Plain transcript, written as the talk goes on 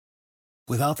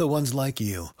Without the ones like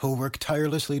you, who work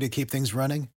tirelessly to keep things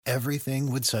running,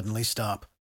 everything would suddenly stop.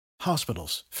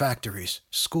 Hospitals, factories,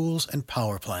 schools, and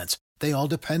power plants, they all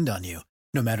depend on you.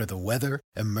 No matter the weather,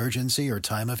 emergency, or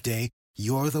time of day,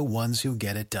 you're the ones who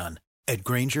get it done. At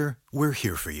Grainger, we're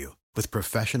here for you with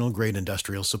professional-grade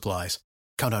industrial supplies.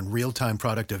 Count on real-time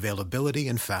product availability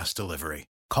and fast delivery.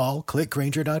 Call,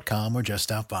 clickgrainger.com, or just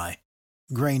stop by.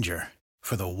 Grainger,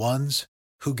 for the ones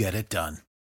who get it done.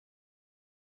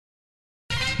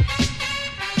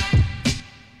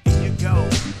 Here you go.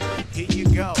 Here you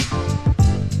go.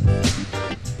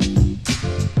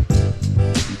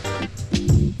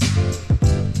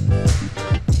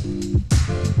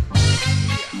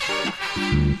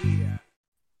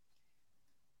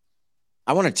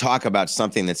 I want to talk about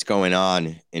something that's going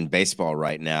on in baseball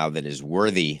right now that is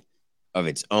worthy of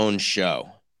its own show.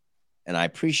 And I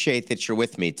appreciate that you're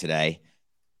with me today.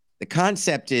 The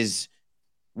concept is,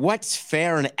 what's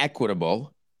fair and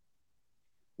equitable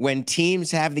when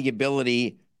teams have the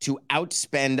ability to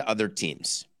outspend other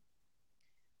teams?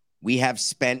 We have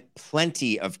spent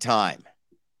plenty of time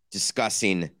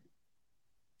discussing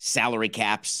salary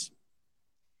caps.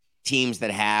 Teams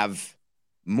that have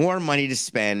more money to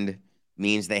spend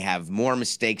means they have more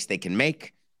mistakes they can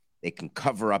make. They can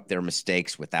cover up their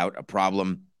mistakes without a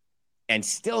problem and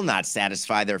still not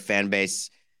satisfy their fan base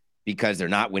because they're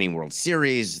not winning World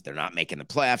Series. They're not making the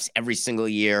playoffs every single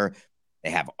year. They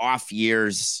have off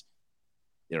years.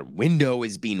 Their window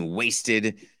is being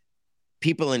wasted.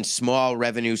 People in small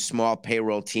revenue, small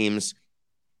payroll teams,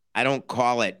 I don't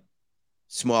call it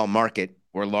small market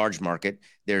or large market.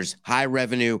 There's high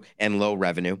revenue and low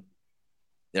revenue.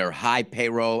 There are high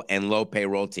payroll and low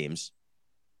payroll teams.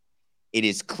 It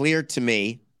is clear to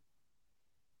me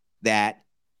that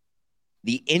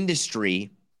the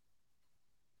industry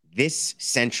this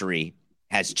century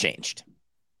has changed.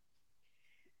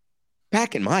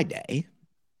 Back in my day,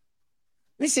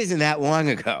 this isn't that long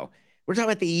ago. We're talking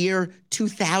about the year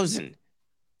 2000,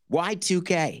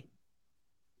 Y2K.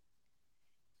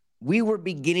 We were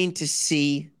beginning to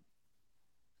see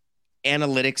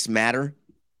analytics matter.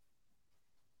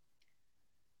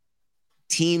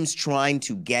 Teams trying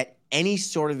to get any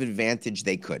sort of advantage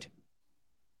they could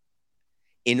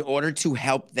in order to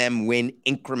help them win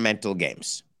incremental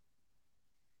games.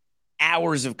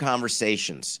 Hours of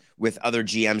conversations with other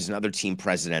GMs and other team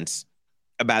presidents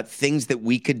about things that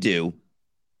we could do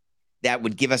that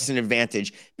would give us an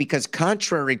advantage, because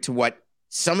contrary to what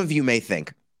some of you may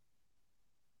think,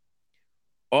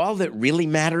 all that really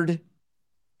mattered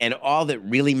and all that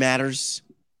really matters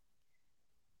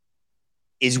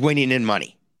is winning in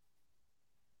money.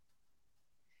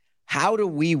 How do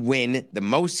we win the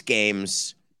most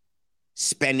games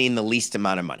spending the least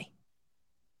amount of money?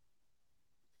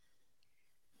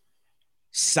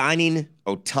 Signing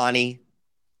Ohtani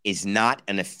is not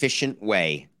an efficient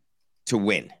way to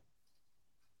win.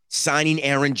 Signing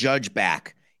Aaron Judge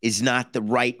back is not the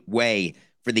right way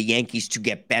for the Yankees to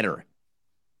get better.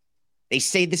 They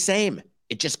stay the same.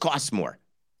 It just costs more.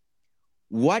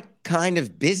 What kind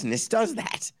of business does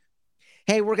that?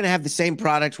 Hey, we're going to have the same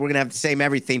product. We're going to have the same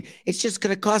everything. It's just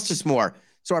going to cost us more.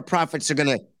 So our profits are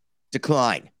going to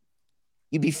decline.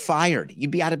 You'd be fired.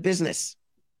 You'd be out of business.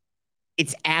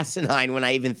 It's asinine when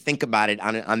I even think about it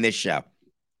on this show.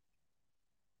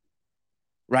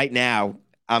 Right now,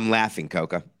 I'm laughing,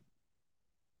 Coca.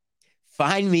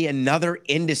 Find me another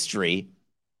industry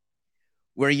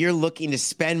where you're looking to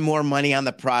spend more money on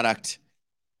the product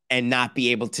and not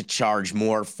be able to charge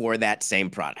more for that same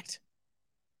product.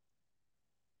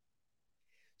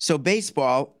 So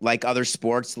baseball, like other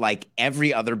sports, like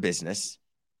every other business,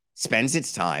 spends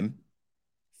its time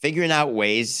figuring out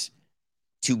ways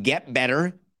to get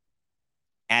better,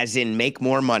 as in make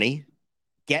more money,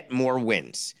 get more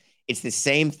wins. It's the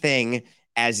same thing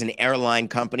as an airline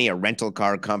company, a rental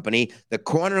car company, the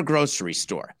corner grocery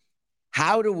store.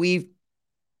 How do we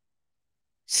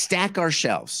stack our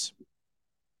shelves,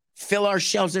 fill our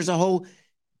shelves? There's a whole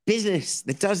business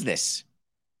that does this.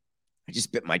 I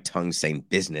just bit my tongue saying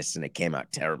business, and it came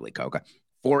out terribly, Coca.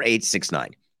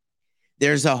 4869.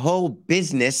 There's a whole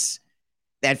business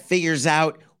that figures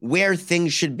out where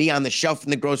things should be on the shelf in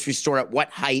the grocery store, at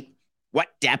what height, what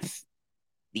depth,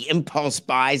 the impulse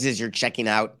buys as you're checking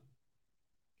out.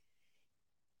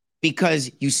 Because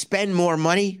you spend more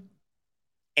money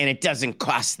and it doesn't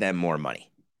cost them more money.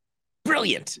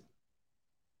 Brilliant.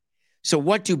 So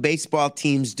what do baseball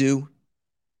teams do?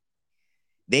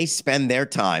 They spend their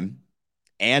time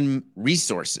and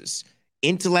resources,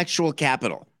 intellectual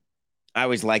capital. I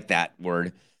always like that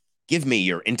word. Give me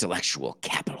your intellectual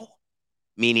capital,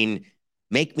 meaning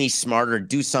make me smarter,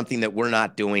 do something that we're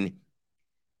not doing,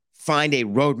 find a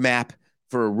roadmap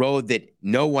for a road that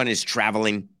no one is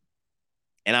traveling,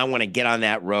 and I want to get on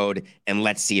that road and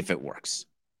let's see if it works.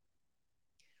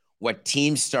 What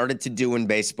teams started to do in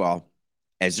baseball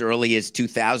as early as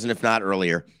 2000, if not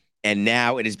earlier, and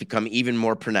now it has become even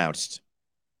more pronounced,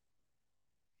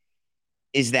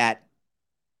 is that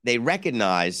they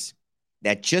recognize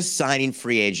that just signing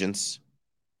free agents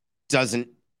doesn't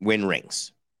win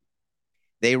rings.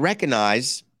 They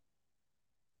recognize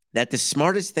that the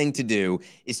smartest thing to do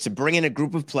is to bring in a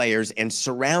group of players and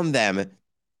surround them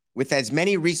with as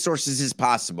many resources as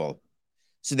possible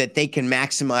so that they can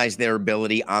maximize their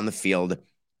ability on the field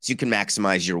so you can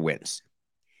maximize your wins.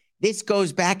 This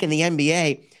goes back in the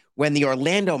NBA when the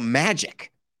Orlando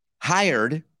Magic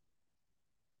hired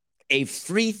a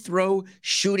free throw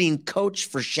shooting coach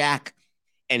for Shaq,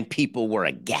 and people were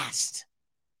aghast.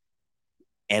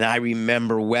 And I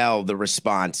remember well the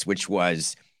response, which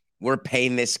was, we're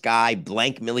paying this guy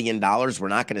blank $1 million. We're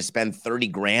not going to spend 30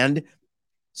 grand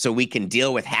so we can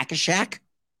deal with Hack-a-Shaq?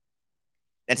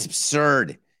 That's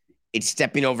absurd. It's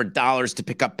stepping over dollars to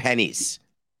pick up pennies.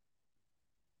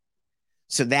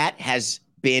 So that has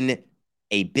been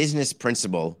a business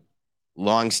principle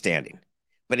longstanding,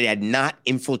 but it had not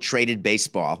infiltrated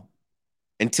baseball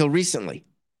until recently.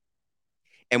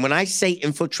 And when I say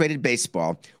infiltrated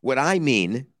baseball, what I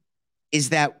mean is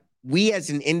that we as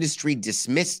an industry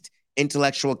dismissed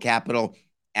intellectual capital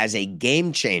as a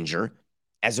game changer,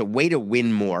 as a way to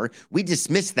win more. We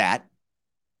dismissed that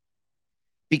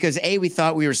because A, we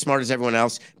thought we were smart as everyone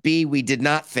else. B, we did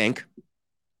not think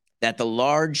that the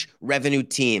large revenue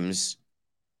teams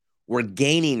were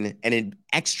gaining an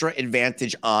extra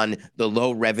advantage on the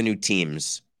low revenue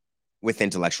teams with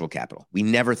intellectual capital. We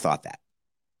never thought that.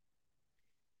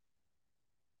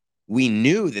 We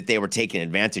knew that they were taking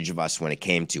advantage of us when it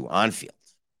came to on-field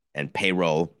and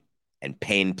payroll and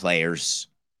paying players,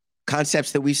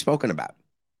 concepts that we've spoken about,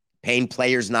 paying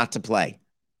players not to play,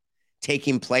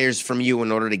 taking players from you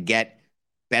in order to get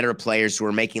better players who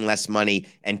are making less money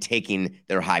and taking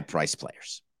their high-priced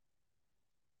players.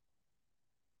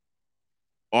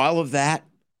 All of that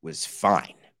was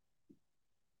fine.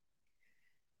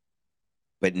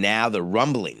 But now the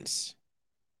rumblings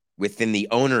within the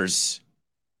owners'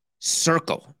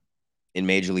 circle in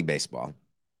Major League Baseball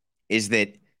is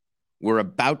that we're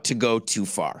about to go too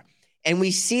far. And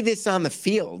we see this on the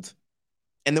field.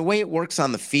 And the way it works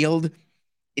on the field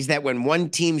is that when one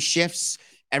team shifts,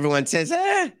 everyone says,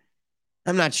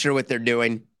 I'm not sure what they're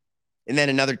doing. And then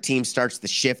another team starts the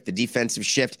shift, the defensive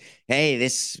shift. Hey,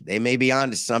 they may be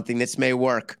onto something. This may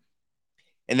work.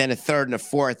 And then a third and a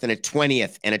fourth and a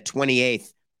 20th and a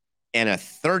 28th and a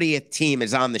 30th team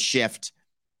is on the shift.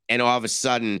 And all of a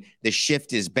sudden, the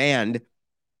shift is banned,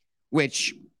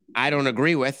 which I don't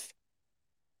agree with.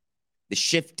 The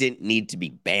shift didn't need to be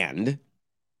banned.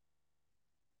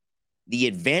 The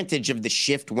advantage of the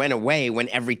shift went away when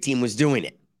every team was doing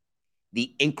it.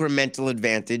 The incremental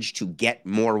advantage to get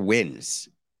more wins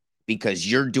because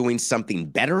you're doing something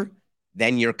better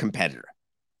than your competitor.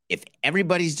 If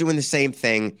everybody's doing the same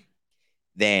thing,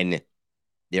 then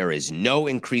there is no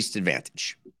increased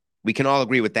advantage. We can all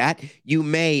agree with that. You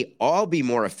may all be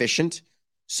more efficient,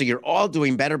 so you're all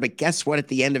doing better, but guess what? At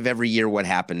the end of every year, what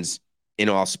happens in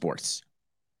all sports?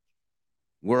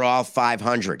 We're all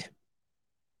 500.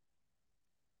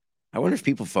 I wonder if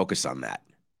people focus on that.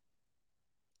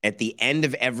 At the end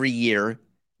of every year,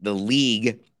 the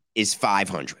league is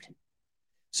 500.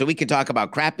 So we can talk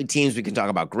about crappy teams. We can talk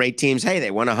about great teams. Hey,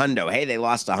 they won a hundo. Hey, they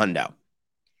lost a hundo.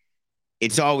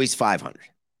 It's always 500.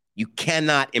 You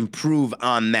cannot improve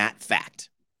on that fact.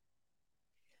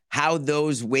 How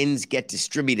those wins get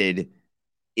distributed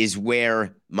is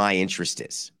where my interest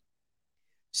is.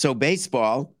 So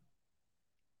baseball,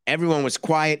 everyone was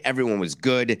quiet, everyone was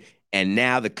good, and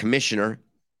now the commissioner,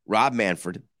 Rob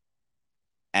Manfred,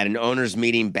 at an owners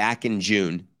meeting back in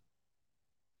June,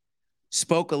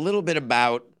 spoke a little bit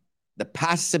about the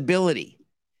possibility,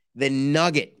 the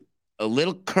nugget, a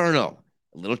little kernel,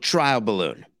 a little trial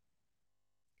balloon,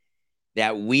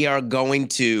 that we are going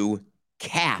to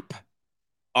cap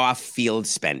off-field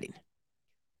spending.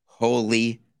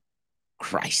 Holy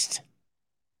Christ.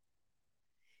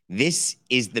 This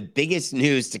is the biggest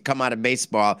news to come out of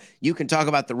baseball. You can talk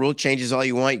about the rule changes all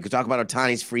you want. You can talk about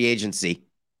Ohtani's free agency.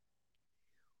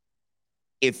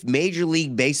 If Major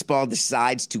League Baseball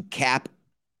decides to cap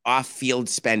off-field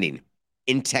spending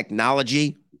in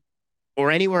technology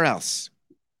or anywhere else,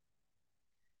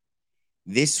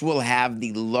 this will have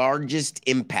the largest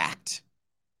impact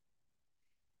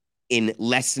in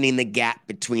lessening the gap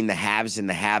between the haves and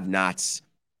the have-nots.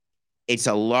 It's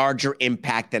a larger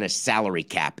impact than a salary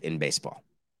cap in baseball.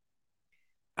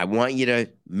 I want you to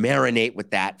marinate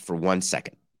with that for 1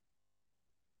 second.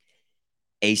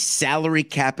 A salary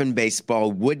cap in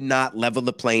baseball would not level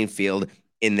the playing field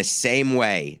in the same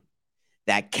way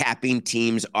that capping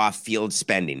teams' off-field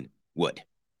spending would.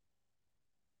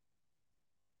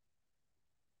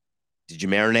 Did you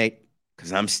marinate?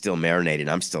 Because I'm still marinating.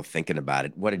 I'm still thinking about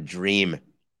it. What a dream.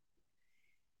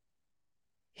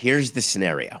 Here's the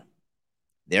scenario.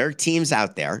 There are teams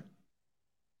out there,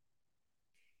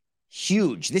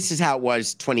 huge. This is how it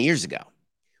was 20 years ago.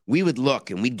 We would look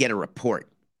and we'd get a report.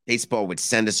 Baseball would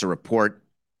send us a report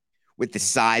with the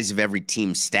size of every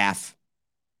team's staff.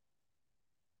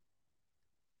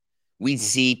 We'd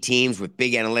see teams with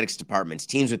big analytics departments,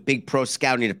 teams with big pro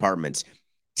scouting departments,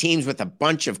 teams with a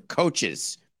bunch of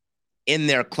coaches in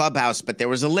their clubhouse, but there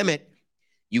was a limit.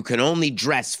 You can only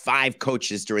dress 5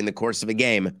 coaches during the course of a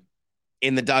game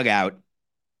in the dugout.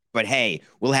 But hey,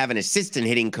 we'll have an assistant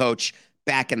hitting coach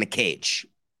back in the cage.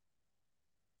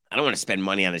 I don't want to spend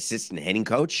money on an assistant hitting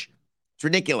coach. It's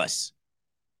ridiculous.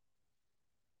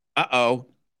 Uh-oh.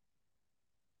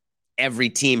 Every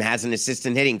team has an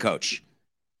assistant hitting coach.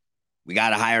 We got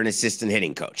to hire an assistant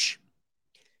hitting coach.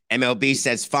 MLB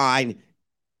says, fine,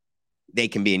 they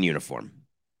can be in uniform.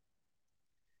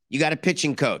 You got a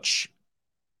pitching coach,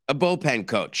 a bullpen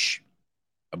coach,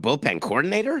 a bullpen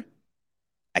coordinator,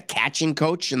 a catching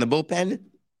coach in the bullpen,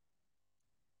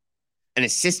 an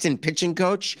assistant pitching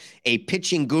coach, a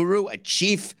pitching guru, a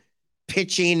chief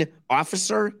pitching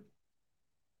officer.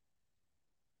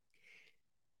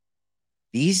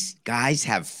 These guys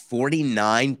have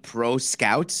 49 pro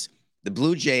scouts. The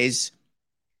Blue Jays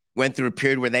went through a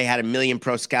period where they had 1 million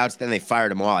pro scouts. Then they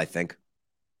fired them all, I think.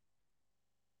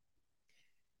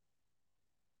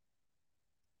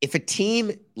 If a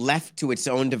team left to its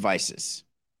own devices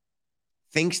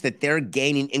thinks that they're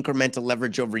gaining incremental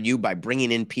leverage over you by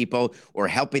bringing in people or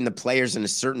helping the players in a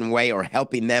certain way or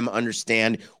helping them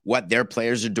understand what their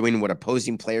players are doing, what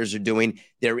opposing players are doing,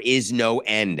 there is no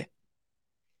end.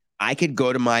 I could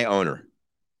go to my owner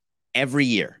every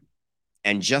year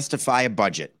and justify a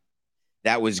budget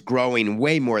that was growing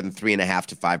way more than 3.5%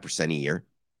 to 5% a year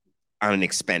on an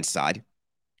expense side,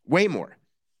 way more.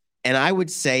 And I would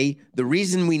say the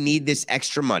reason we need this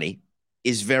extra money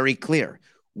is very clear.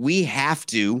 We have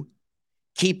to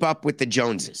keep up with the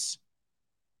Joneses.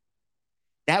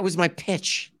 That was my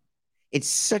pitch. It's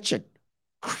such a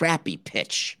crappy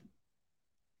pitch.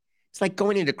 It's like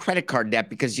going into credit card debt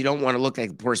because you don't want to look like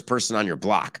the poorest person on your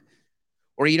block,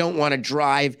 or you don't want to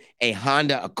drive a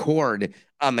Honda Accord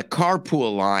on the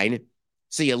carpool line,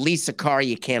 so you lease a car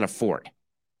you can't afford.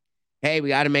 Hey, we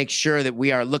got to make sure that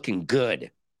we are looking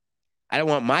good. I don't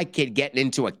want my kid getting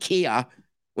into a Kia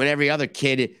when every other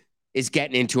kid is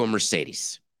getting into a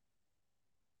Mercedes.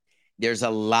 There's a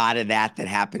lot of that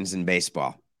happens in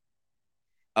baseball.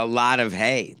 A lot of,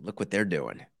 hey, look what they're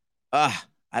doing. I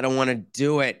don't want to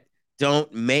do it.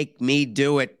 Don't make me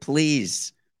do it,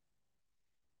 please.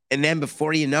 And then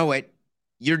before you know it,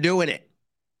 you're doing it.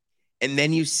 And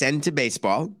then you send to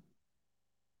baseball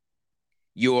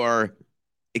your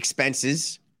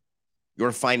expenses,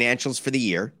 your financials for the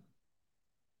year,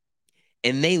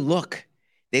 and they look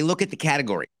at the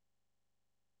category.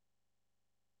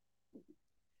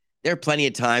 There are plenty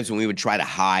of times when we would try to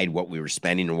hide what we were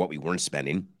spending or what we weren't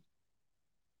spending.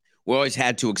 We always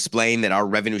had to explain that our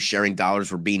revenue sharing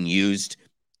dollars were being used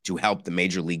to help the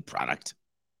major league product.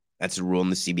 That's a rule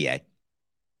in the CBA.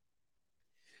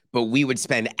 But we would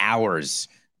spend hours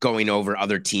going over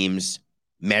other teams,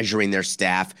 measuring their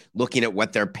staff, looking at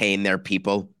what they're paying their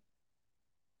people.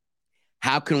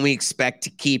 How can we expect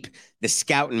to keep the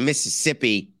scout in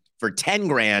Mississippi for 10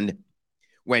 grand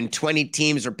when 20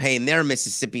 teams are paying their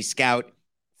Mississippi scout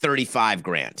 35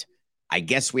 grand? I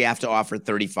guess we have to offer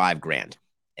 35 grand.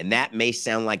 And that may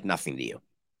sound like nothing to you.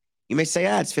 You may say,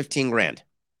 it's 15 grand.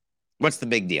 What's the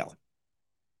big deal?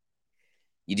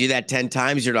 You do that 10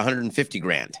 times, you're at 150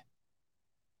 grand.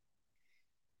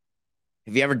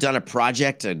 Have you ever done a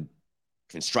project, a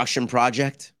construction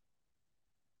project?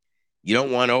 You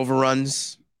don't want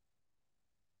overruns,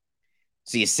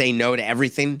 so you say no to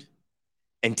everything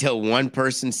until one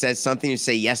person says something. You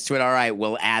say yes to it. All right,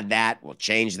 we'll add that. We'll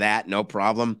change that. No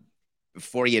problem.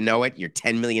 Before you know it, you're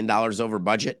 $10 million over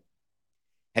budget.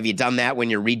 Have you done that when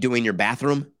you're redoing your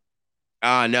bathroom?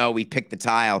 Oh, no, we picked the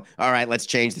tile. All right, let's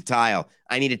change the tile.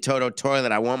 I need a Toto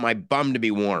toilet. I want my bum to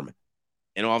be warm.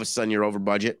 And all of a sudden, you're over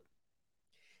budget.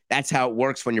 That's how it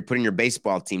works when you're putting your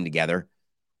baseball team together.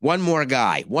 One more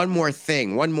guy, one more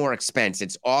thing, one more expense.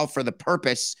 It's all for the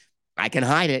purpose. I can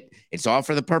hide it. It's all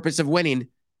for the purpose of winning.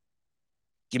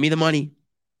 Give me the money.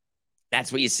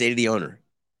 That's what you say to the owner.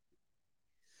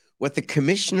 What the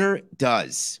commissioner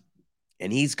does,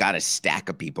 and he's got a stack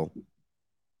of people,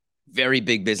 very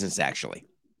big business actually.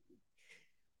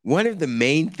 One of the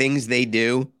main things they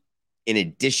do, in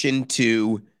addition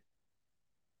to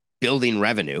building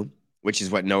revenue, which is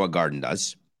what Noah Garden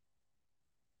does,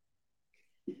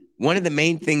 one of the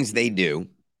main things they do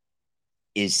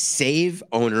is save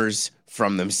owners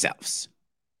from themselves,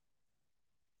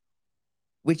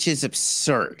 which is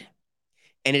absurd.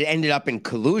 And it ended up in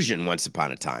collusion once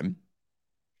upon a time.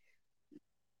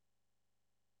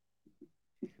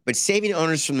 But saving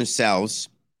owners from themselves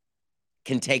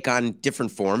can take on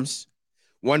different forms.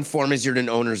 One form is you're at an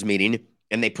owners meeting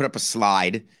and they put up a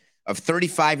slide of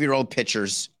 35-year-old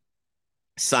pitchers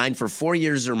signed for 4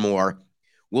 years or more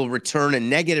will return a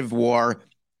negative WAR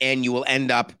and you will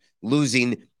end up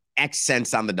losing X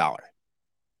cents on the dollar.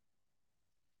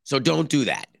 So don't do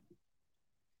that.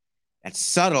 That's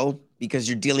subtle because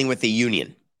you're dealing with a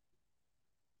union.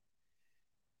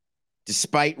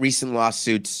 Despite recent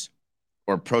lawsuits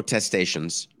or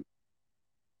protestations,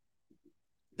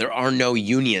 there are no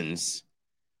unions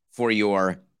for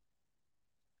your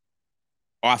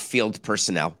off-field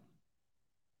personnel.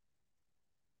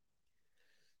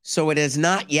 So it has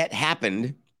not yet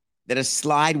happened that a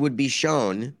slide would be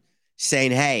shown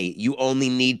saying, hey, you only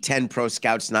need 10 pro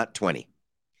scouts, not 20.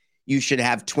 You should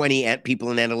have 20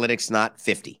 people in analytics, not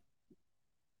 50.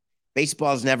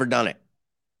 Baseball's never done it.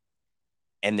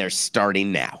 And they're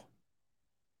starting now.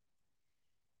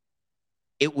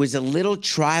 It was a little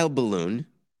trial balloon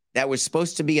that was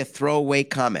supposed to be a throwaway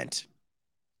comment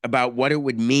about what it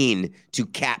would mean to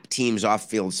cap teams'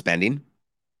 off-field spending.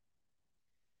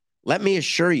 Let me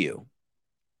assure you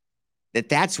that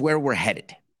that's where we're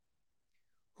headed.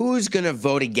 Who's going to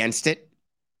vote against it?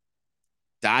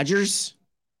 Dodgers?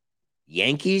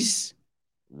 Yankees?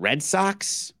 Red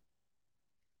Sox?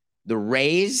 The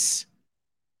Rays?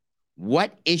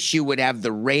 What issue would have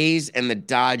the Rays and the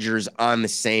Dodgers on the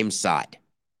same side?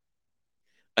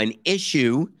 An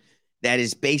issue that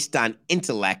is based on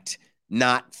intellect,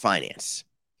 not finance.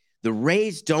 The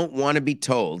Rays don't want to be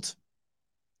told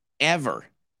ever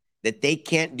that they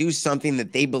can't do something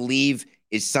that they believe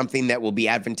is something that will be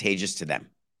advantageous to them.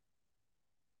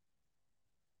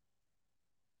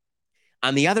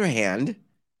 On the other hand,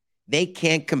 they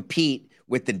can't compete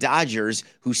with the Dodgers,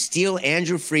 who steal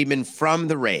Andrew Friedman from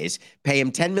the Rays, pay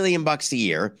him $10 million a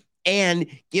year, and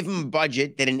give him a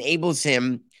budget that enables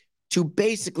him to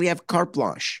basically have carte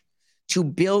blanche to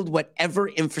build whatever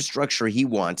infrastructure he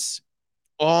wants,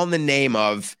 all in the name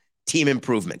of team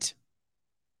improvement.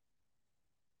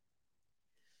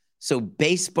 So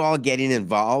baseball getting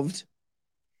involved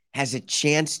has a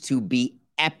chance to be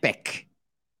epic.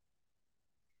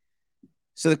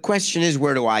 So the question is,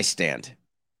 where do I stand?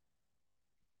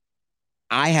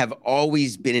 I have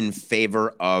always been in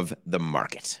favor of the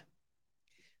market.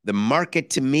 The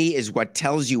market to me is what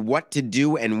tells you what to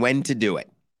do and when to do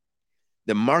it.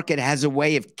 The market has a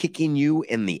way of kicking you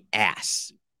in the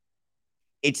ass.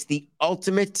 It's the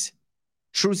ultimate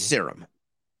truth serum.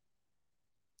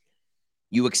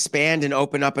 You expand and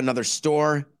open up another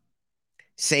store.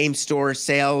 Same store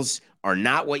sales are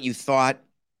not what you thought.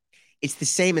 It's the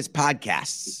same as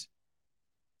podcasts.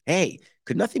 Hey,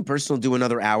 could Nothing Personal do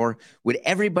another hour? Would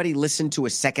everybody listen to a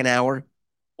second hour?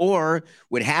 Or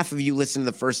would half of you listen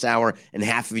to the first hour and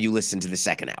half of you listen to the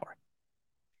second hour?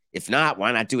 If not,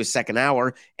 why not do a second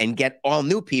hour and get all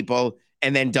new people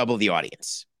and then double the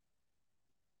audience?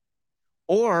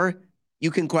 Or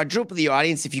you can quadruple the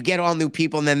audience if you get all new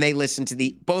people and then they listen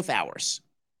to both hours.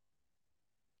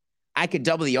 I could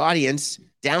double the audience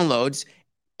downloads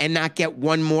and not get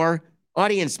one more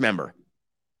audience member.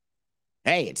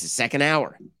 Hey, it's the second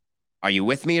hour. Are you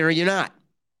with me or are you not?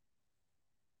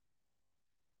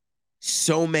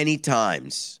 So many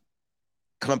times,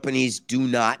 companies do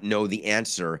not know the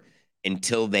answer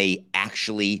until they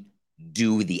actually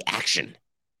do the action.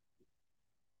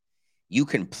 You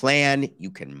can plan,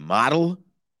 you can model,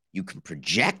 you can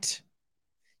project,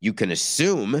 you can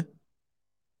assume,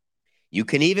 you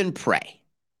can even pray.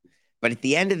 But at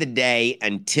the end of the day,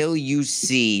 until you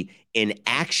see in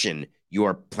action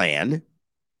your plan,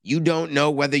 you don't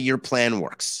know whether your plan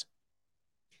works.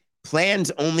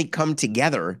 Plans only come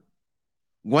together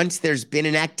once there's been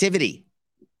an activity.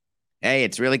 Hey,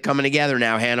 it's really coming together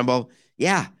now, Hannibal.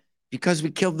 Yeah, because we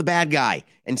killed the bad guy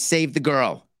and saved the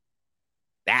girl.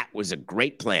 That was a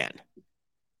great plan.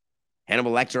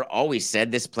 Hannibal Lecter always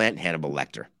said this plan. Hannibal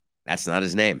Lecter. That's not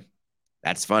his name.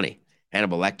 That's funny.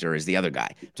 Hannibal Lecter is the other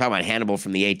guy. I'm talking about Hannibal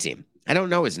from the A-Team. I don't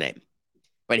know his name.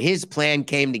 But his plan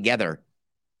came together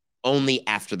only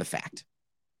after the fact.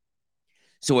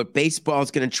 So what baseball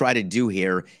is going to try to do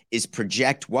here is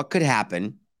project what could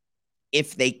happen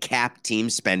if they cap team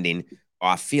spending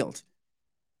off field.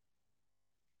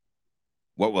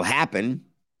 What will happen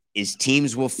is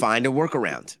teams will find a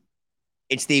workaround.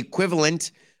 It's the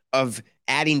equivalent of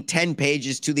adding 10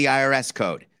 pages to the IRS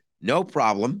code. No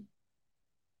problem.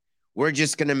 We're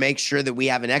just going to make sure that we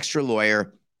have an extra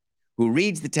lawyer who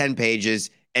reads the 10 pages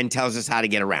and tells us how to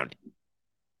get around it.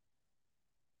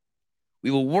 We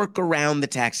will work around the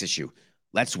tax issue.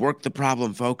 Let's work the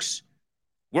problem, folks.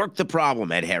 Work the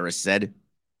problem, Ed Harris said.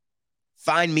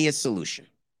 Find me a solution.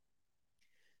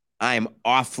 I am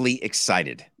awfully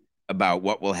excited about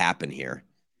what will happen here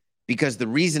because the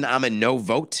reason I'm a no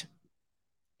vote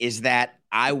is that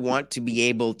I want to be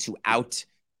able to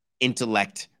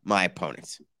out-intellect my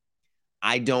opponents.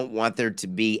 I don't want there to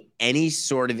be any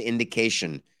sort of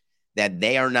indication that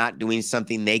they are not doing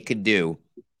something they could do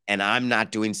and I'm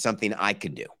not doing something I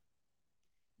could do.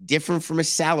 Different from a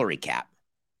salary cap,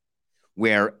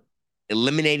 where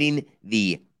eliminating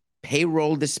the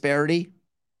payroll disparity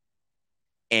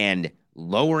and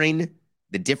lowering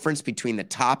the difference between the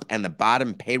top and the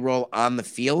bottom payroll on the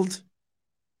field,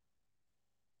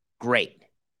 great.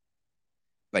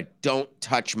 But don't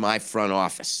touch my front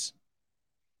office.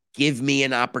 Give me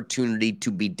an opportunity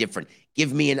to be different.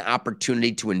 Give me an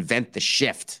opportunity to invent the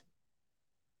shift.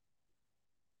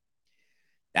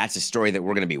 That's a story that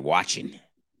we're going to be watching.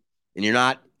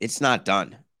 And it's not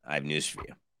done. I have news for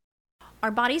you.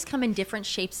 Our bodies come in different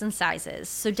shapes and sizes,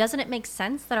 so doesn't it make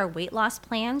sense that our weight loss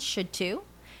plans should too?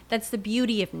 That's the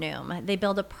beauty of Noom. They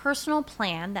build a personal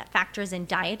plan that factors in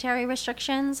dietary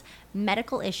restrictions,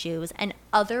 medical issues, and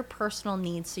other personal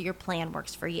needs so your plan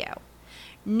works for you.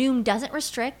 Noom doesn't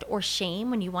restrict or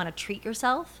shame when you want to treat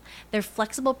yourself. Their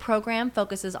flexible program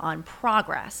focuses on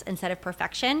progress instead of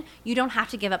perfection. You don't have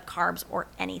to give up carbs or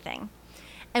anything.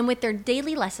 And with their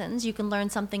daily lessons, you can learn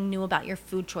something new about your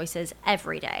food choices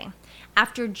every day.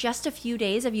 After just a few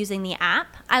days of using the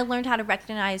app, I learned how to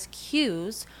recognize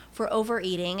cues for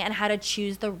overeating and how to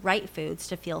choose the right foods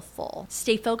to feel full.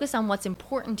 Stay focused on what's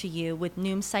important to you with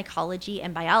Noom's psychology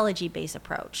and biology-based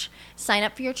approach. Sign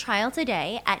up for your trial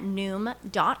today at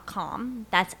Noom.com.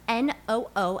 That's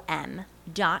Noom.com.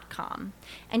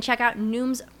 And check out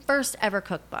Noom's first ever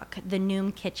cookbook, The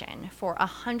Noom Kitchen, for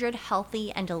 100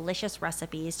 healthy and delicious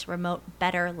recipes to promote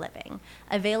better living.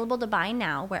 Available to buy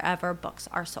now wherever books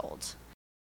are sold.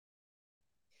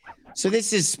 So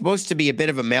this is supposed to be a bit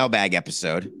of a mailbag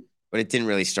episode, but it didn't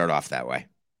really start off that way.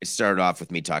 It started off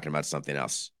with me talking about something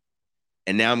else.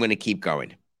 And now I'm going to keep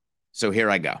going. So here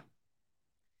I go.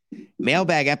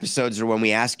 Mailbag episodes are when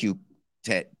we ask you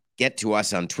to get to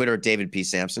us on Twitter at David P.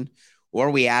 Sampson, or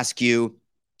we ask you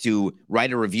to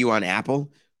write a review on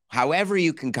Apple. However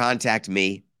you can contact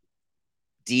me,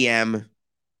 DM,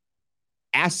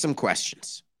 ask some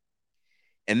questions.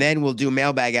 And then we'll do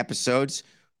mailbag episodes.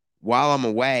 While I'm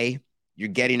away, you're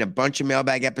getting a bunch of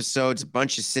mailbag episodes, a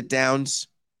bunch of sit-downs.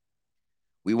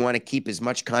 We want to keep as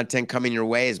much content coming your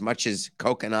way as much as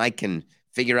Coke and I can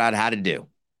figure out how to do.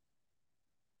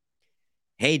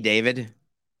 Hey, David.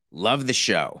 Love the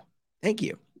show. Thank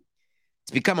you.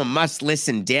 It's become a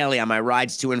must-listen daily on my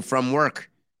rides to and from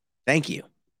work. Thank you.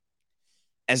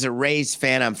 As a Rays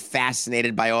fan, I'm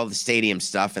fascinated by all the stadium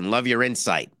stuff and love your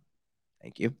insight.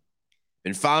 Thank you.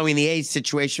 Been following the A's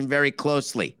situation very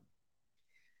closely.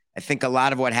 I think a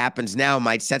lot of what happens now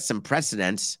might set some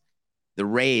precedents. The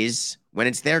Rays, when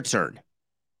it's their turn.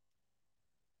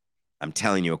 I'm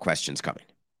telling you, a question's coming.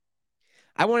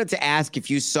 I wanted to ask if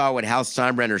you saw what Hal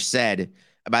Steinbrenner said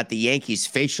about the Yankees'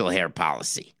 facial hair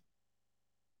policy.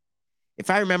 If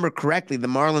I remember correctly, the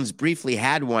Marlins briefly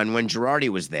had one when Girardi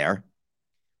was there.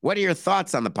 What are your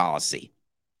thoughts on the policy?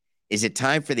 Is it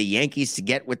time for the Yankees to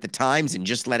get with the times and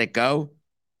just let it go?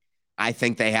 I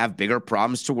think they have bigger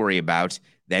problems to worry about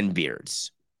than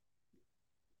beards.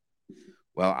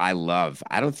 Well, I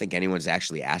don't think anyone's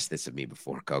actually asked this of me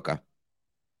before, Coca.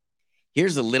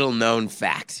 Here's a little known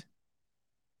fact.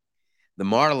 The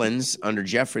Marlins, under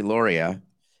Jeffrey Loria,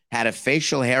 had a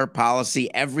facial hair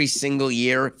policy every single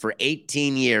year for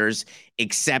 18 years,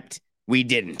 except we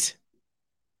didn't.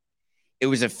 It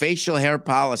was a facial hair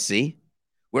policy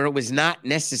where it was not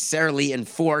necessarily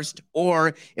enforced,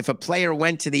 or if a player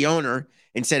went to the owner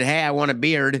and said, hey, I want a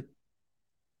beard.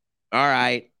 All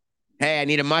right. Hey, I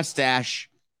need a mustache.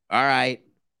 All right.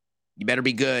 You better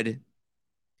be good.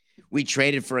 We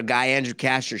traded for a guy, Andrew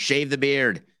Casher, shave the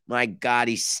beard. My God,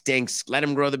 he stinks. Let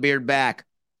him grow the beard back.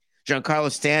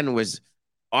 Giancarlo Stanton was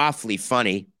awfully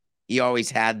funny. He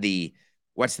always had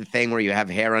what's the thing where you have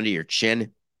hair under your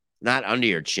chin? Not under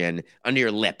your chin, under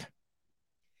your lip.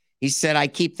 He said, I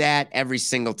keep that every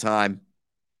single time.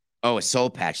 Oh, a soul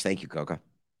patch. Thank you, Coca.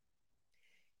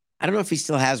 I don't know if he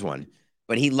still has one,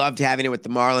 but he loved having it with the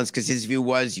Marlins because his view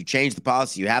was you change the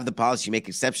policy, you have the policy, you make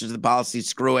exceptions to the policy,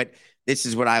 screw it. This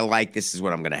is what I like. This is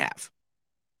what I'm going to have.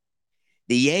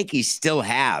 The Yankees still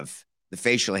have the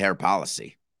facial hair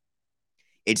policy.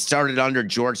 It started under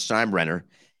George Steinbrenner.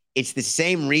 It's the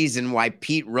same reason why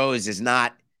Pete Rose is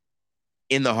not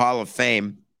in the Hall of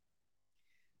Fame,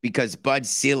 because Bud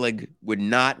Selig would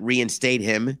not reinstate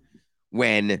him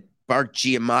when Bart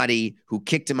Giamatti, who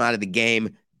kicked him out of the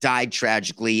game, died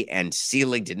tragically, and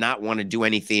Selig did not want to do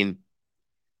anything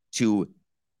to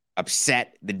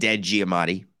upset the dead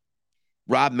Giamatti.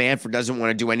 Rob Manfred doesn't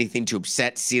want to do anything to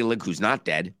upset Selig, who's not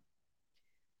dead.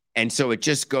 And so it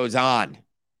just goes on.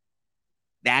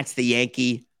 That's the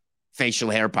Yankee facial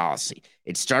hair policy.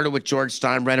 It started with George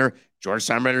Steinbrenner. George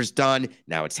Steinbrenner's done.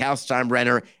 Now it's Hal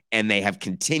Steinbrenner, and they have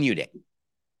continued it.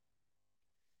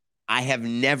 I have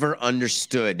never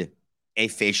understood a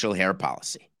facial hair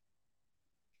policy.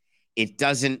 It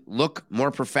doesn't look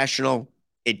more professional.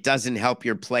 It doesn't help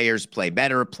your players play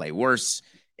better, play worse.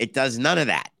 It does none of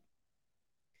that.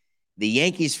 The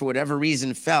Yankees, for whatever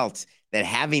reason, felt that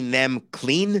having them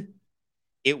clean,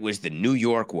 it was the New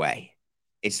York way.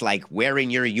 It's like wearing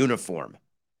your uniform.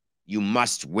 You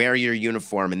must wear your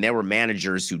uniform. And there were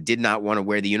managers who did not want to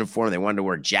wear the uniform. They wanted to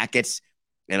wear jackets.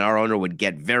 And our owner would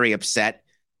get very upset.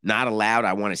 Not allowed.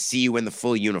 I want to see you in the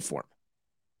full uniform.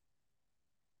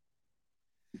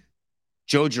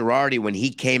 Joe Girardi, when he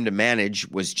came to manage,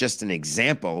 was just an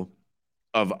example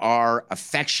of our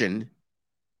affection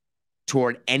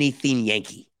toward anything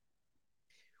Yankee,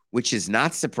 which is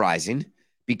not surprising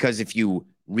because if you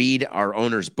read our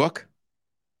owner's book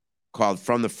called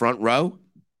From the Front Row,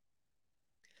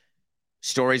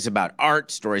 stories about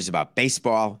art, stories about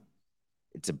baseball,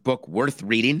 it's a book worth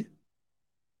reading.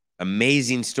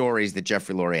 Amazing stories that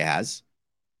Jeffrey Loria has.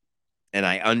 And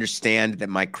I understand that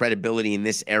my credibility in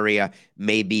this area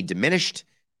may be diminished,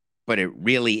 but it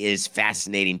really is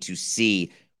fascinating to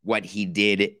see what he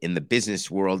did in the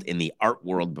business world, in the art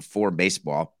world before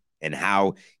baseball, and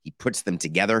how he puts them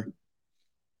together.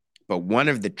 But one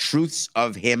of the truths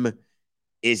of him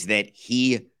is that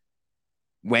he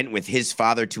went with his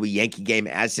father to a Yankee game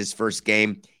as his first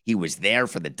game. He was there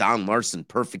for the Don Larson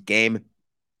perfect game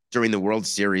during the World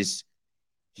Series.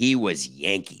 He was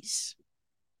Yankees.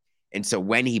 And so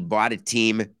when he bought a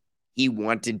team, he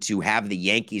wanted to have the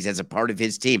Yankees as a part of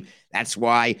his team. That's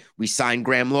why we signed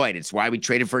Graham Lloyd. It's why we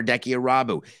traded for Hideki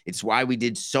Irabu. It's why we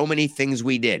did so many things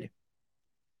we did.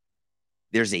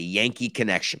 There's a Yankee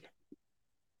connection.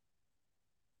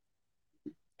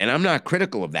 And I'm not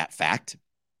critical of that fact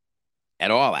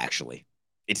at all, actually.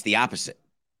 It's the opposite.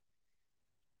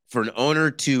 For an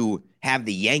owner to have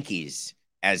the Yankees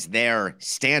as their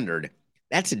standard,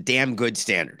 that's a damn good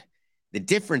standard. The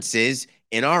difference is,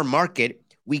 in our market,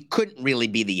 we couldn't really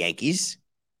be the Yankees.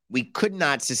 We could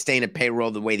not sustain a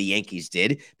payroll the way the Yankees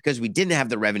did because we didn't have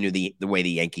the revenue the way the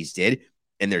Yankees did.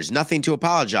 And there's nothing to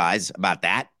apologize about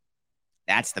that.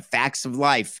 That's the facts of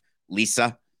life,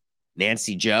 Lisa,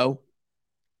 Nancy Joe.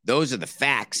 Those are the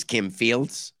facts, Kim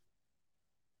Fields.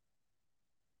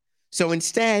 So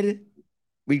instead,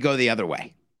 we go the other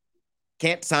way.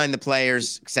 Can't sign the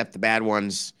players except the bad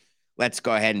ones. Let's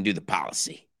go ahead and do the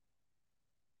policy.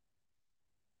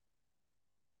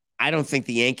 I don't think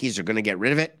the Yankees are going to get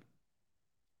rid of it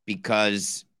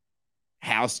because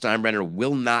Hal Steinbrenner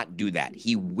will not do that.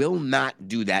 He will not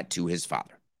do that to his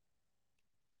father.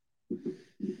 It's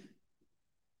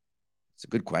a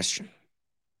good question.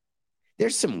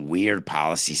 There's some weird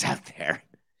policies out there.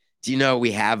 Do you know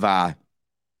we have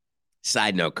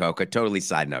side note, Coca, totally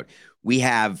side note.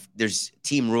 There's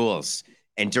team rules,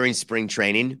 and during spring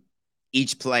training,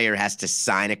 each player has to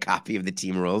sign a copy of the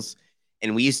team rules.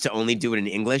 And we used to only do it in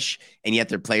English, and yet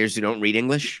there are players who don't read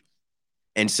English.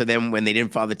 And so then when they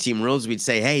didn't follow the team rules, we'd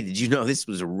say, hey, did you know this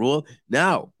was a rule?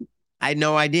 No, I had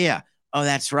no idea. Oh,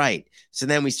 that's right. So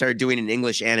then we started doing it in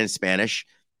English and in Spanish.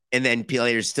 And then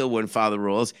players still wouldn't follow the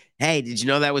rules. Hey, did you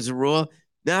know that was a rule?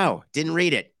 No, didn't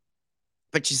read it.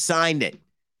 But you signed it.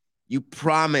 You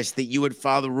promised that you would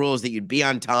follow the rules, that you'd be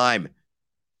on time.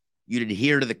 You'd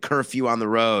adhere to the curfew on the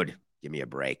road. Give me a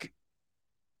break.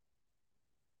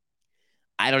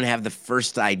 I don't have the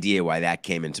first idea why that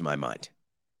came into my mind.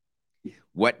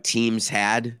 What teams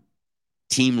had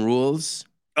team rules?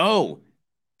 Oh,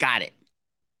 got it.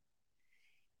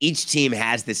 Each team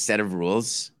has this set of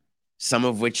rules, some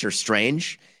of which are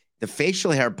strange. The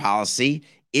facial hair policy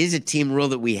is a team rule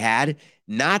that we had,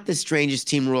 not the strangest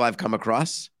team rule I've come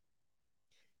across.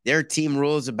 There are team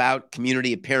rules about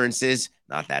community appearances,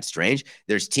 not that strange.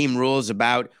 There's team rules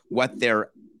about what they're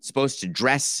supposed to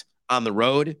dress on the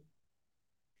road,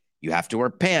 You have to wear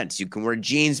pants. You can wear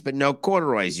jeans, but no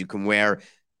corduroys. You can wear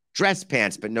dress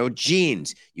pants, but no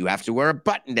jeans. You have to wear a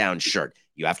button-down shirt.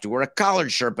 You have to wear a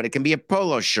collared shirt, but it can be a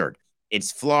polo shirt.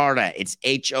 It's Florida. It's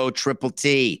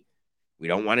HOTTT. We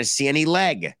don't want to see any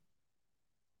leg.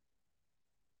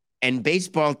 And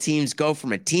baseball teams go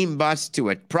from a team bus to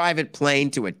a private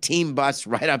plane to a team bus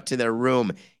right up to their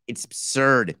room. It's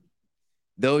absurd.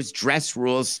 Those dress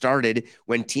rules started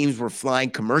when teams were flying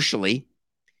commercially,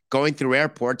 going through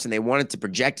airports, and they wanted to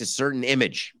project a certain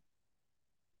image.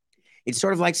 It's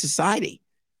sort of like society.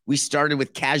 We started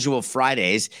with casual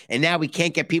Fridays, and now we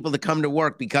can't get people to come to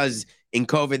work because in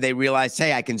COVID they realized,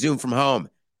 hey, I can Zoom from home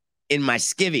in my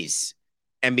skivvies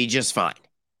and be just fine.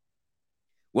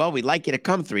 Well, we'd like you to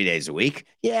come 3 days a week.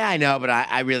 Yeah, I know, but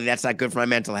I really, that's not good for my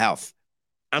mental health.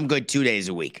 I'm good 2 days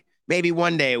a week, maybe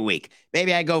 1 day a week.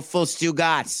 Maybe I go full Stu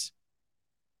Gotts.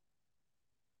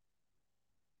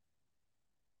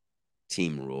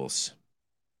 Team rules.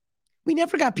 We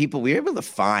never got people. We were able to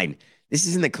fine. This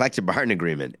is in the collective bargaining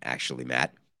agreement, actually,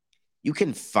 Matt. You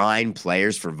can fine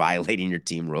players for violating your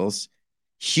team rules.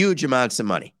 Huge amounts of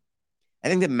money. I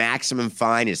think the maximum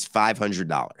fine is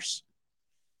 $500.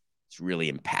 It's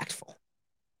really impactful.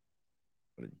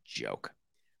 What a joke.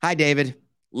 Hi, David.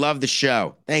 Love the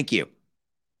show. Thank you.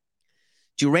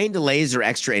 Do rain delays or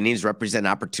extra innings represent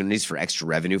opportunities for extra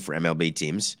revenue for MLB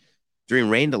teams? During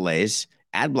rain delays,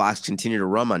 ad blocks continue to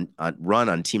run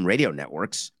on team radio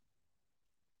networks.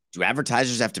 Do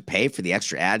advertisers have to pay for the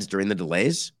extra ads during the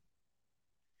delays?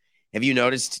 Have you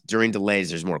noticed during delays,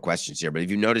 there's more questions here, but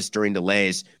have you noticed during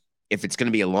delays, if it's going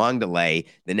to be a long delay,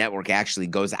 the network actually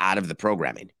goes out of the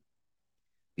programming?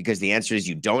 Because the answer is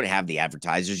you don't have the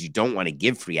advertisers. You don't want to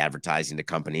give free advertising to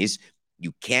companies.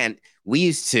 You can't. We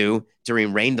used to,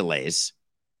 during rain delays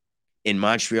in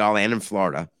Montreal and in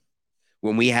Florida,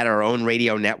 when we had our own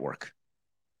radio network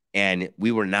and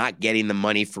we were not getting the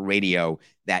money for radio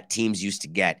that teams used to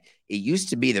get, it used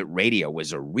to be that radio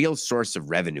was a real source of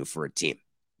revenue for a team.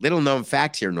 Little known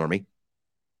fact here, Normie.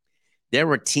 There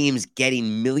were teams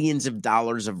getting millions of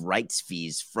dollars of rights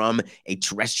fees from a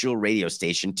terrestrial radio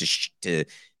station to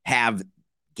have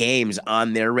games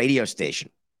on their radio station.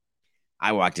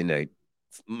 I walked into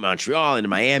Montreal, into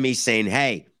Miami saying,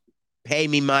 hey, pay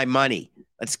me my money.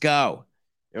 Let's go.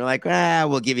 They're like,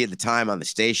 we'll give you the time on the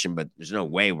station, but there's no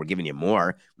way we're giving you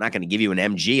more. I'm not going to give you an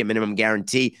MG, a minimum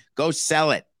guarantee. Go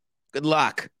sell it. Good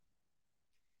luck.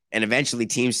 And eventually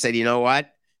teams said, you know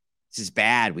what? This is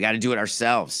bad. We got to do it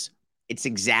ourselves. It's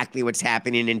exactly what's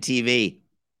happening in TV.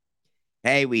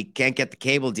 Hey, we can't get the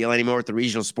cable deal anymore with the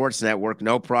regional sports network.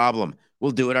 No problem.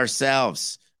 We'll do it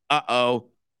ourselves. Uh-oh.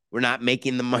 We're not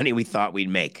making the money we thought we'd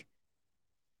make.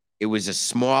 It was a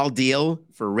small deal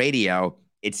for radio.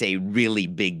 It's a really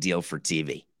big deal for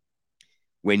TV.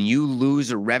 When you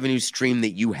lose a revenue stream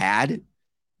that you had,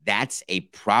 that's a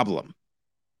problem.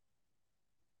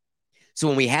 So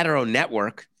when we had our own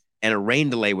network and a rain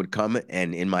delay would come,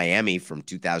 and in Miami from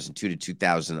 2002 to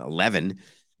 2011,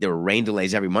 there were rain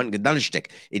delays every month.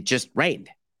 It just rained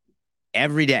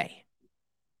every day.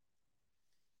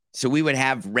 So we would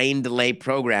have rain delay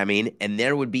programming, and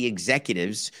there would be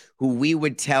executives who we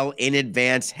would tell in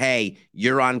advance, hey,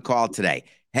 you're on call today.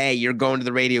 Hey, you're going to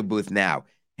the radio booth now.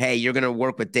 Hey, you're going to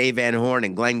work with Dave Van Horn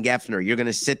and Glenn Geffner. You're going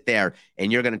to sit there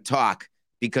and you're going to talk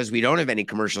because we don't have any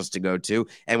commercials to go to,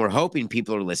 and we're hoping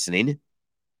people are listening.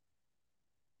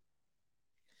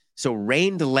 So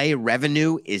rain delay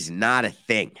revenue is not a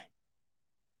thing.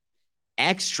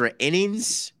 Extra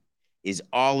innings is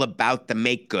all about the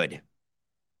make good.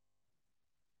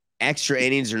 Extra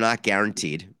innings are not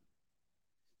guaranteed.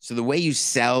 So the way you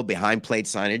sell behind plate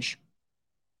signage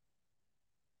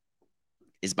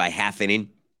is by half inning.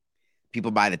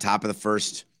 People buy the top of the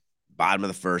first, bottom of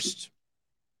the first,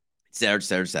 et cetera, et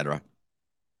cetera, et cetera.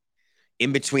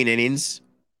 In between innings,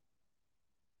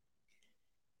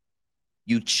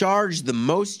 you charge the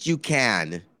most you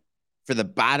can for the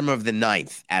bottom of the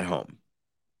ninth at home.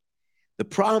 The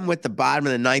problem with the bottom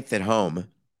of the ninth at home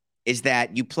is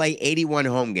that you play 81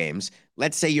 home games.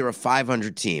 Let's say you're a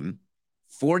 500 team,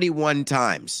 41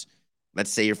 times.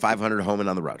 Let's say you're 500 home and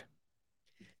on the road.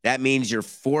 That means you're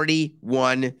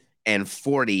 41 and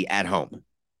 40 at home.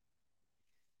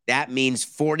 That means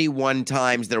 41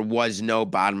 times there was no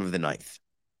bottom of the ninth.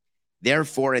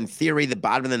 Therefore, in theory, the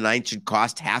bottom of the ninth should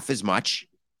cost half as much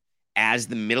as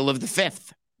the middle of the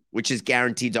fifth, which is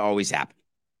guaranteed to always happen.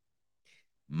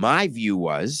 My view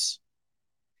is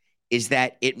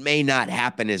that it may not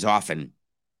happen as often,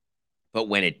 but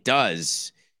when it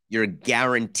does, you're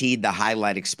guaranteed the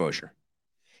highlight exposure.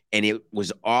 And it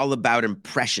was all about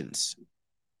impressions.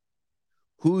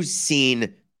 Who's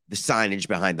seen the signage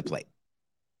behind the plate?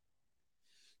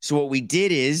 So what we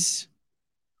did is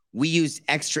we used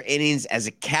extra innings as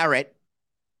a carrot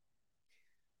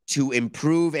to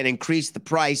improve and increase the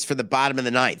price for the bottom of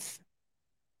the ninth.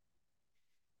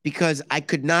 Because I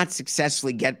could not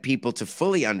successfully get people to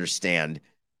fully understand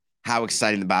how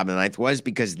exciting the bottom of the ninth was,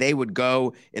 because they would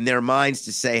go in their minds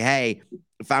to say, hey,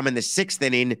 if I'm in the sixth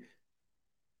inning,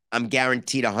 I'm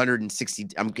guaranteed 160.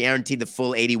 I'm guaranteed the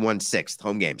full 81 sixth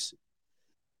home games.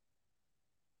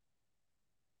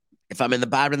 If I'm in the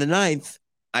bottom of the ninth,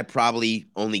 I probably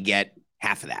only get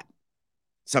half of that.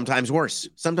 Sometimes worse,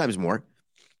 sometimes more.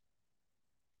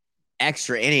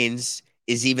 Extra innings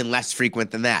is even less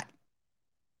frequent than that.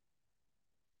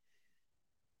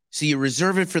 So you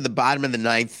reserve it for the bottom of the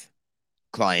ninth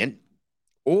client,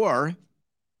 or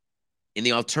in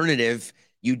the alternative,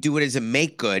 you do it as a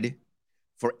make good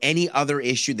for any other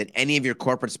issue that any of your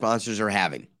corporate sponsors are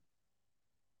having.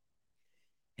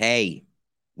 Hey,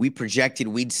 we projected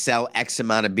we'd sell X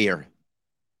amount of beer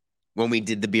when we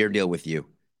did the beer deal with you.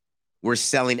 We're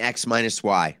selling X minus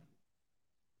Y.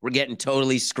 We're getting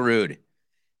totally screwed.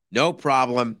 No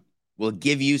problem. We'll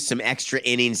give you some extra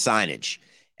inning signage.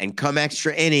 And come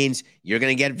extra innings, you're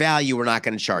going to get value. We're not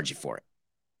going to charge you for it.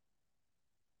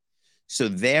 So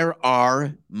there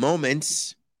are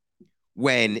moments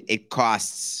when it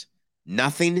costs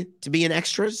nothing to be in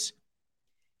extras,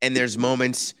 and there's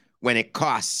moments when it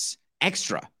costs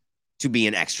extra to be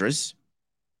in extras.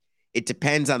 It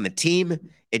depends on the team.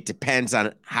 It depends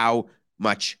on how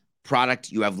much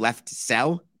product you have left to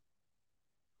sell.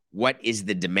 What is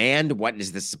the demand? What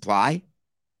is the supply?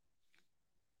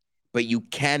 But you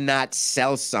cannot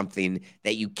sell something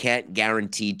that you can't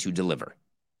guarantee to deliver.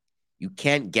 You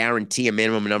can't guarantee a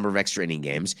minimum number of extra inning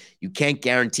games. You can't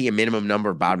guarantee a minimum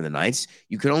number of bottom of the ninths.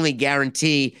 You can only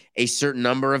guarantee a certain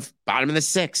number of bottom of the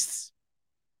sixths.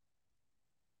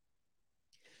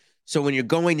 So when you're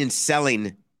going and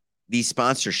selling these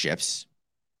sponsorships,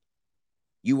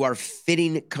 you are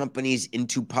fitting companies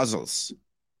into puzzles.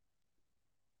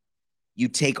 You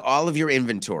take all of your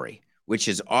inventory, which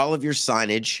is all of your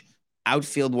signage,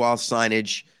 outfield wall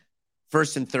signage,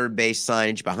 first and third base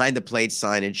signage, behind the plate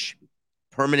signage,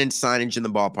 permanent signage in the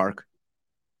ballpark,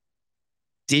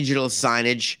 digital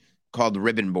signage called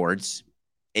ribbon boards,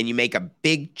 and you make a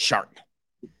big chart.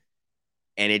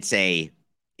 And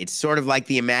it's sort of like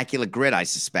the Immaculate Grid, I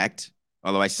suspect,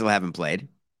 although I still haven't played.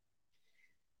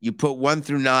 You put 1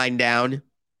 through 9 down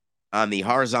on the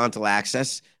horizontal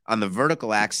axis. On the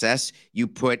vertical axis, you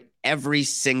put every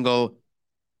single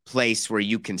place where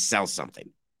you can sell something.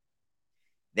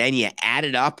 Then you add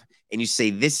it up and you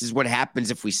say, this is what happens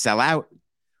if we sell out.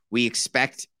 We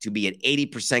expect to be at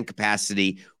 80%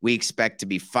 capacity. We expect to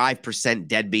be 5%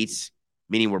 deadbeats,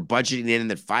 meaning we're budgeting in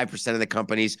that 5% of the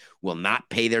companies will not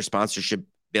pay their sponsorship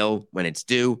bill when it's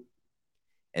due.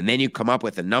 And then you come up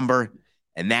with a number,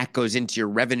 and that goes into your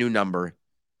revenue number,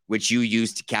 which you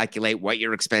use to calculate what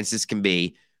your expenses can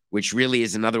be, which really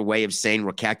is another way of saying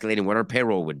we're calculating what our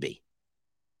payroll would be.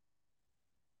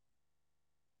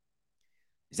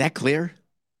 Is that clear?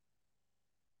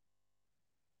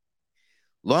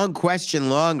 Long question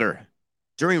longer.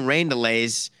 During rain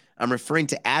delays, I'm referring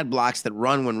to ad blocks that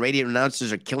run when radio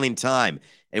announcers are killing time.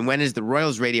 And when, as the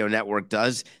Royals radio network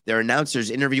does, their announcers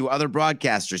interview other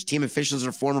broadcasters, team officials,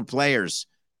 or former players.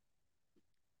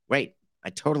 Wait, I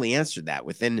totally answered that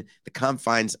within the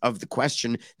confines of the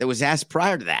question that was asked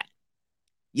prior to that.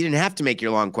 You didn't have to make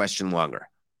your long question longer.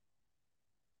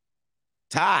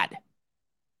 Todd,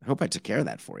 I hope I took care of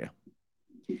that for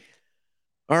you.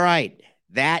 All right,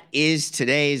 that is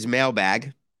today's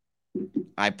mailbag.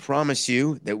 I promise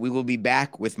you that we will be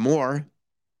back with more,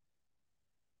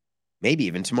 maybe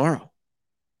even tomorrow.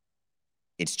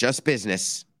 It's just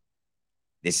business.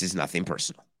 This is nothing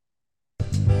personal.